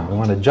them down. We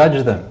want to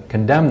judge them,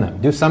 condemn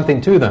them, do something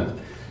to them,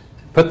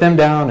 put them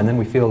down, and then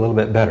we feel a little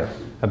bit better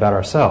about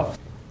ourselves.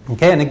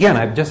 Okay, and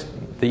again,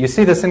 you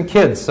see this in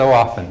kids so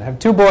often. I have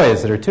 2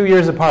 boys that are 2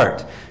 years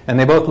apart, and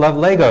they both love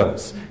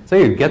Legos. So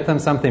you get them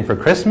something for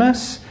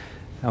Christmas,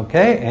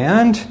 okay,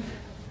 and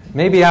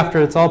maybe after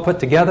it's all put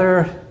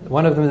together,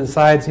 one of them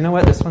decides, you know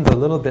what, this one's a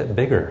little bit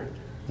bigger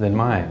than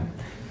mine.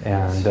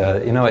 And,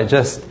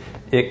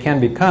 it can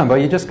become, well,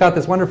 you just got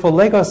this wonderful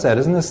Lego set.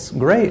 Isn't this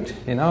great?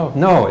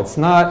 No, it's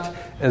not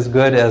as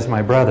good as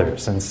my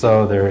brother's. And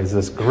so there is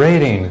this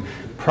grading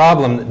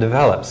problem that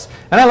develops.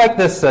 And I like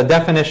this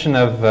definition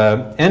of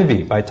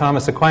envy by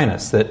Thomas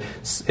Aquinas, that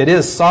it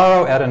is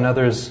sorrow at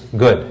another's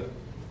good.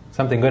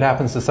 Something good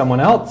happens to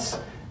someone else,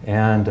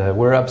 and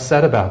we're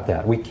upset about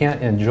that. We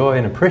can't enjoy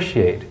and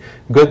appreciate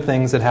good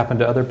things that happen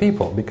to other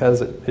people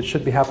because it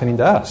should be happening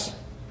to us.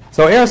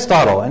 So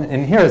Aristotle,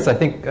 and here is, I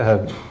think,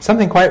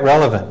 something quite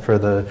relevant for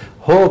the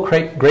whole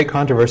great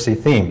controversy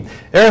theme.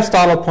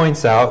 Aristotle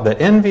points out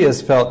that envy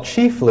is felt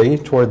chiefly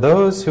toward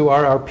those who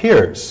are our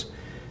peers.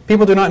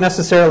 People do not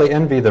necessarily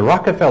envy the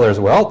Rockefellers'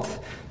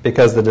 wealth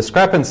because the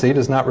discrepancy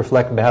does not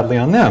reflect badly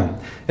on them.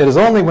 It is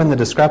only when the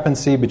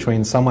discrepancy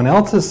between someone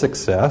else's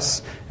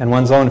success and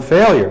one's own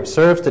failure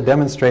serves to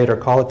demonstrate or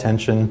call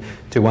attention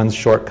to one's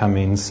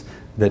shortcomings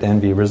that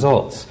envy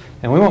results.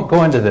 And we won't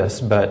go into this,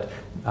 but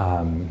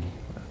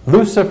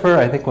Lucifer,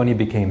 I think when he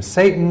became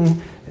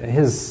Satan,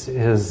 his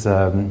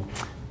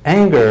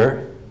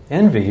anger,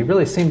 envy,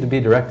 really seemed to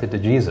be directed to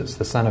Jesus,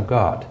 the Son of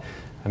God.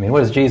 I mean, what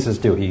does Jesus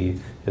do? He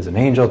is an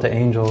angel to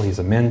angel. He's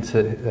a man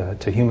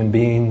to human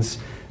beings.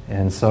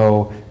 And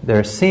so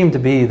there seemed to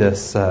be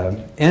this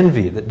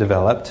envy that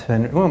developed.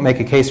 And we won't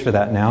make a case for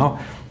that now.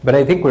 But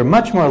I think we're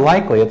much more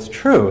likely, it's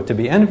true, to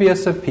be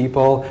envious of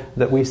people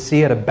that we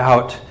see at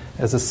about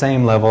as the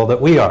same level that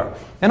we are.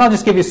 And I'll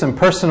just give you some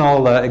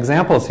personal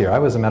examples here. I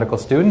was a medical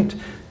student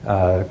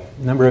a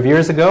number of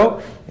years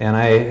ago, and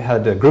I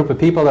had a group of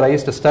people that I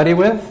used to study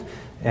with.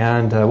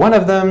 And one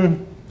of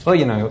them,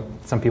 well,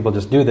 some people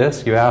just do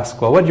this. You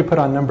ask, well, what did you put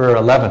on number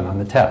 11 on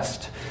the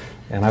test?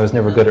 And I was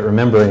never good at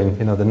remembering,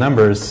 the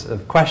numbers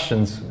of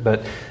questions.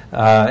 But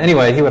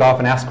anyway, he would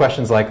often ask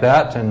questions like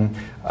that. And,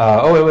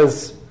 it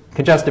was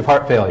congestive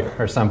heart failure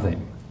or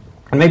something.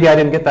 And maybe I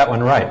didn't get that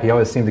one right. He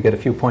always seemed to get a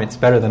few points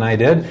better than I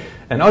did.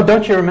 And,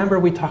 don't you remember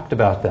we talked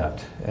about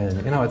that?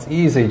 And, it's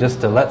easy just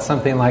to let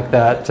something like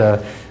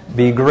that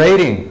be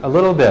grating a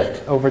little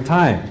bit over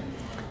time.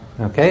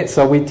 Okay,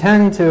 so we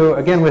tend to,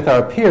 again, with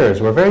our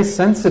peers, we're very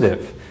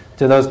sensitive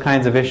to those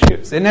kinds of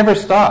issues. It never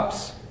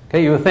stops.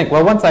 Okay, you would think,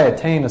 well, once I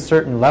attain a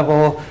certain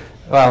level,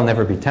 well, I'll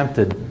never be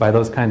tempted by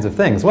those kinds of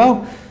things.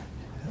 Well,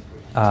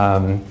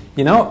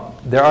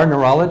 there are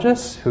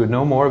neurologists who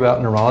know more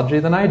about neurology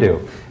than I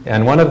do.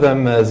 And one of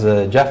them is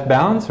Jeff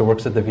Bounds, who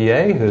works at the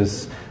VA,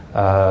 whose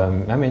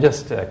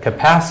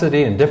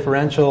capacity and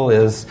differential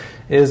is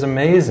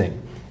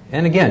amazing.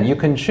 And again, you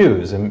can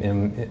choose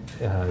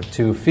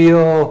to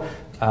feel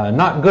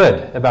not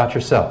good about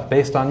yourself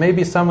based on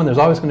maybe there's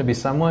always going to be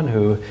someone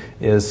who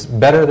is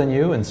better than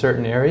you in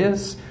certain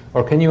areas,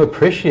 or can you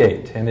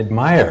appreciate and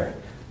admire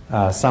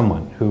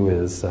someone who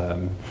is,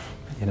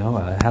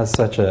 has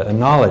such a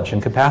knowledge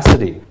and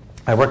capacity.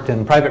 I worked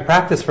in private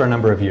practice for a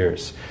number of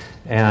years,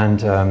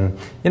 and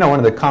one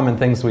of the common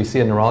things we see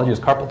in neurology is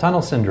carpal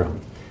tunnel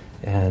syndrome.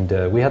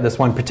 And we had this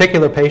one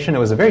particular patient. It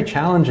was a very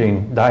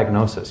challenging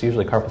diagnosis.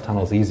 Usually carpal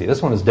tunnel is easy.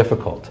 This one was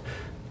difficult.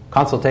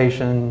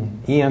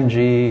 Consultation,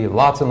 EMG,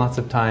 lots and lots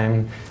of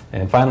time,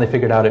 and finally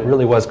figured out it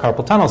really was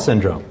carpal tunnel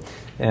syndrome.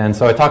 And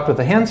so I talked with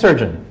the hand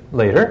surgeon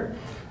later,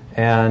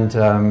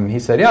 and he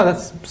said, yeah,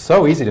 that's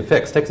so easy to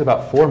fix. It takes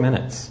about 4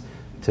 minutes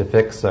to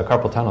fix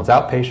carpal tunnel. It's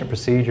outpatient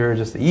procedure,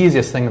 just the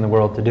easiest thing in the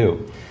world to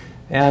do.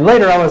 And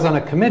later I was on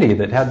a committee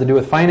that had to do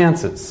with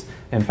finances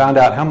and found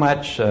out how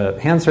much a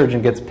hand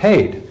surgeon gets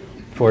paid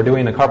for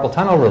doing a carpal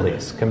tunnel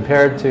release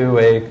compared to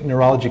a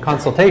neurology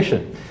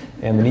consultation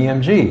and an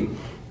EMG.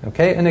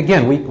 Okay, and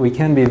again, we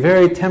can be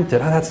very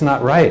tempted. Oh, that's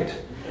not right.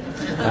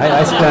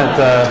 I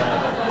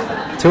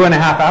spent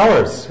 2.5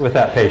 hours with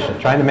that patient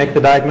trying to make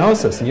the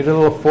diagnosis, and you did a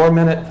little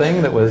 4-minute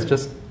thing that was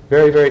just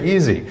very, very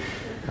easy.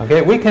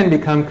 Okay, we can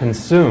become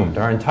consumed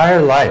our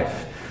entire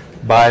life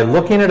by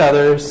looking at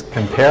others,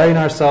 comparing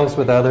ourselves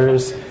with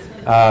others,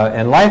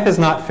 and life is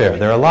not fair.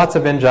 There are lots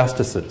of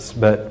injustices,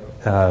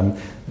 but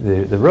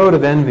the road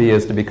of envy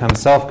is to become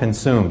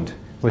self-consumed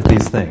with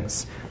these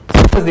things.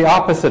 What is the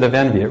opposite of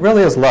envy? It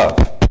really is love.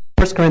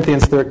 1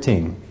 Corinthians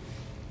 13.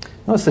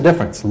 Notice the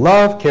difference.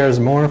 Love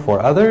cares more for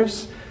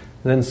others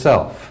than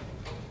self.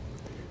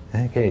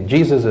 Okay,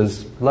 Jesus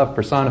is love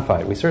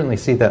personified. We certainly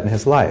see that in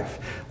his life.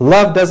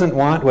 Love doesn't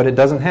want what it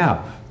doesn't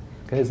have.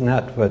 Okay, isn't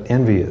that what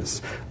envy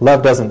is?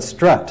 Love doesn't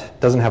strut,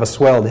 doesn't have a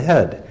swelled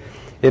head.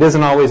 It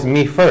isn't always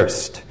me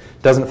first,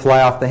 doesn't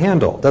fly off the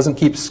handle, doesn't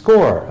keep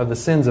score of the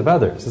sins of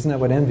others. Isn't that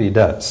what envy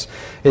does?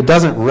 It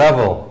doesn't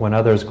revel when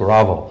others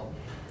grovel.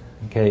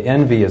 Okay,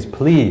 envy is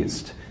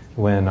pleased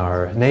when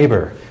our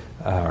neighbor,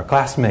 our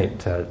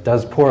classmate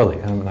does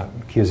poorly. I'm not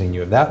accusing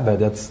you of that, but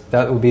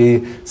that would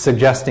be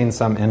suggesting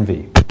some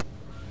envy.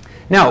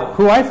 Now,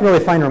 who I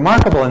really find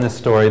remarkable in this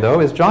story,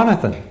 though, is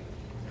Jonathan.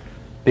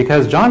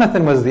 Because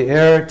Jonathan was the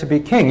heir to be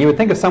king. You would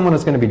think if someone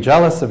was going to be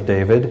jealous of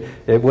David,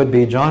 it would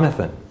be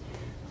Jonathan.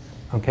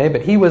 Okay,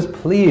 but he was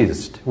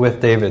pleased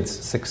with David's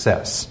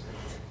success.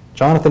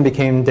 Jonathan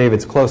became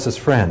David's closest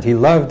friend. He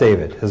loved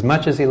David as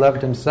much as he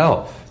loved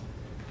himself.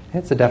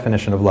 It's the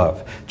definition of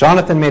love.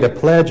 Jonathan made a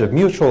pledge of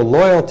mutual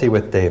loyalty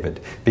with David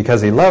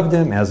because he loved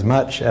him as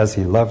much as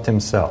he loved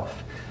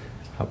himself.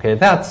 Okay,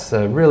 that's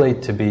really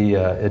to be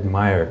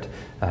admired.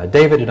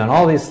 David had done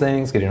all these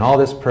things, getting all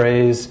this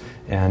praise,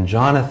 and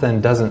Jonathan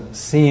doesn't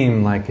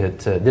seem like it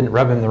didn't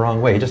rub him the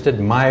wrong way. He just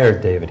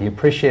admired David. He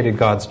appreciated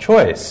God's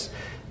choice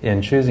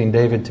in choosing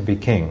David to be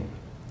king.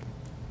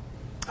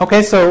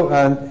 Okay, so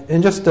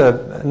in just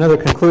another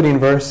concluding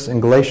verse in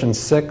Galatians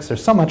 6,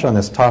 there's so much on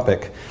this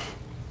topic.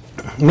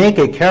 Make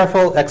a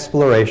careful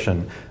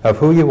exploration of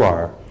who you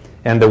are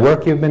and the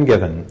work you've been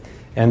given,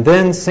 and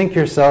then sink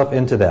yourself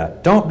into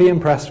that. Don't be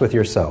impressed with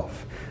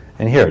yourself.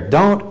 And here,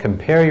 don't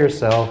compare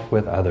yourself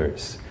with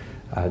others.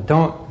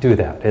 Don't do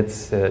that.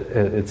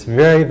 It's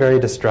very, very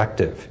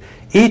destructive.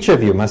 Each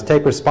of you must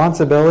take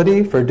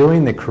responsibility for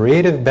doing the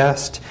creative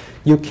best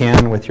you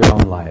can with your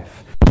own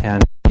life.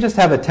 And we just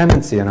have a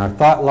tendency in our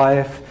thought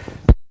life,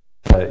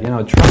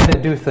 trying to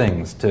do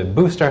things to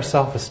boost our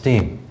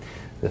self-esteem,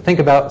 to think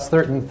about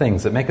certain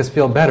things that make us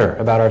feel better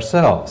about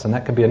ourselves. And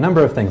that could be a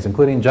number of things,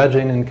 including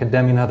judging and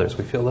condemning others.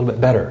 We feel a little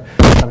bit better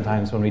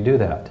sometimes when we do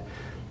that.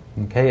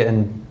 Okay,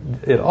 and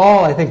it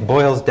all, I think,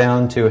 boils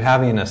down to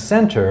having a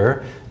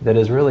center that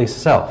is really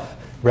self,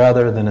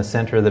 rather than a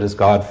center that is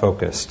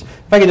God-focused.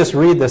 If I could just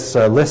read this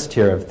list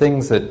here of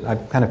things that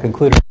I've kind of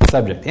concluded on the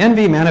subject.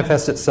 Envy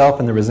manifests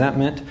itself in the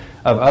resentment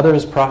of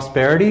others'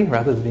 prosperity,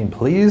 rather than being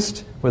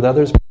pleased with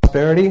others'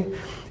 prosperity.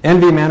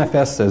 Envy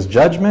manifests as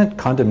judgment,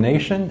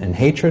 condemnation, and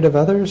hatred of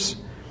others.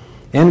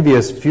 Envy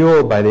is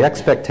fueled by the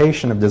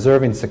expectation of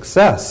deserving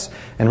success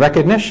and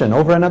recognition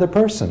over another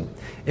person.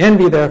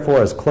 Envy,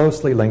 therefore, is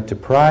closely linked to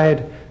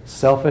pride,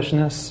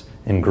 selfishness,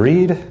 and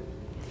greed.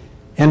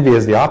 Envy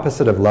is the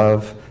opposite of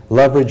love.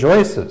 Love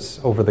rejoices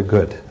over the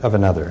good of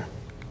another.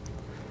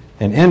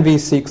 And envy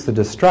seeks the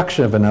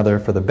destruction of another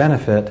for the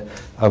benefit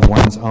of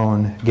one's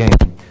own gain.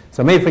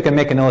 So maybe if we can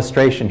make an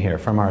illustration here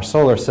from our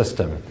solar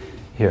system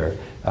here.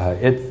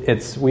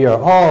 We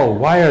are all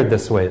wired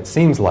this way, it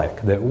seems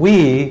like, that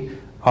we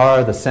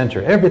are the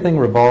center. Everything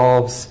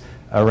revolves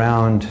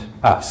around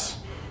us.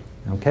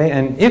 Okay?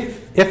 And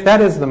if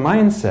that is the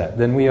mindset,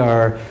 then we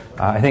are,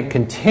 I think,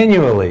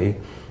 continually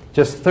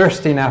just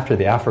thirsting after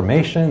the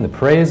affirmation, the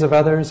praise of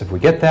others. If we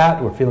get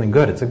that, we're feeling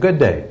good. It's a good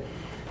day.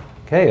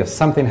 Okay, if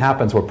something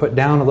happens, we're put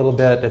down a little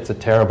bit, it's a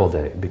terrible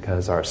day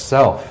because our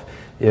self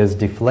is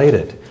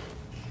deflated.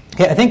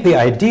 Okay, I think the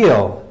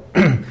ideal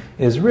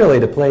is really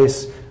to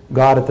place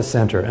God at the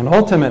center. And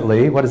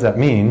ultimately, what does that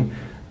mean?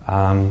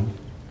 I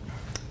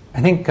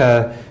think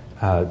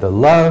the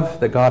love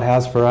that God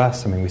has for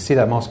us, we see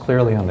that most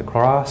clearly on the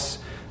cross.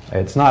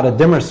 It's not a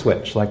dimmer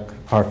switch like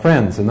our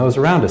friends and those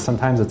around us.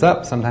 Sometimes it's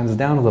up, sometimes it's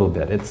down a little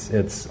bit.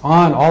 It's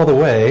on all the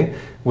way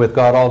with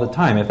God all the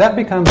time. If that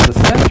becomes the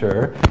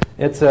center,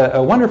 it's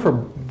a wonderful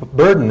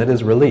burden that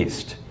is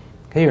released.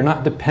 Okay, you're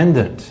not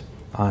dependent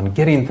on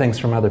getting things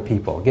from other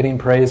people, getting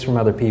praise from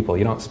other people.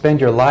 You don't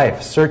spend your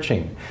life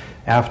searching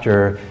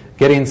after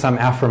getting some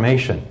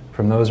affirmation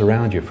from those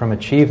around you, from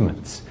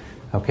achievements.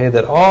 Okay,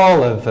 that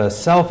all of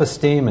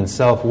self-esteem and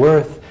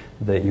self-worth,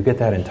 that you get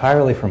that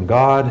entirely from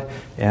God.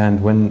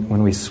 And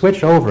when we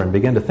switch over and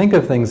begin to think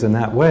of things in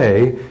that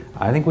way,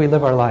 I think we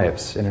live our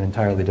lives in an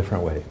entirely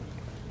different way.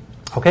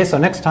 Okay, so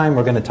next time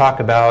we're going to talk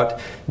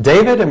about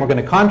David, and we're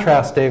going to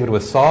contrast David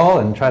with Saul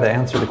and try to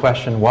answer the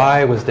question,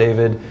 why was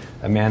David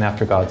a man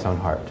after God's own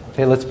heart?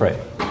 Okay, let's pray.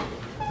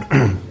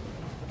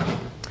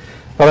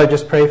 Father, I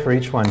just pray for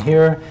each one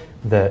here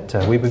that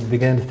we would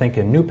begin to think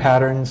in new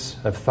patterns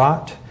of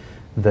thought,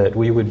 that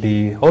we would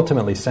be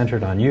ultimately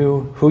centered on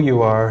you, who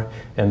you are,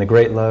 and the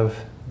great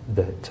love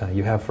that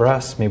you have for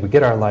us. May we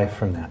get our life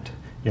from that.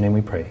 In your name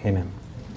we pray. Amen.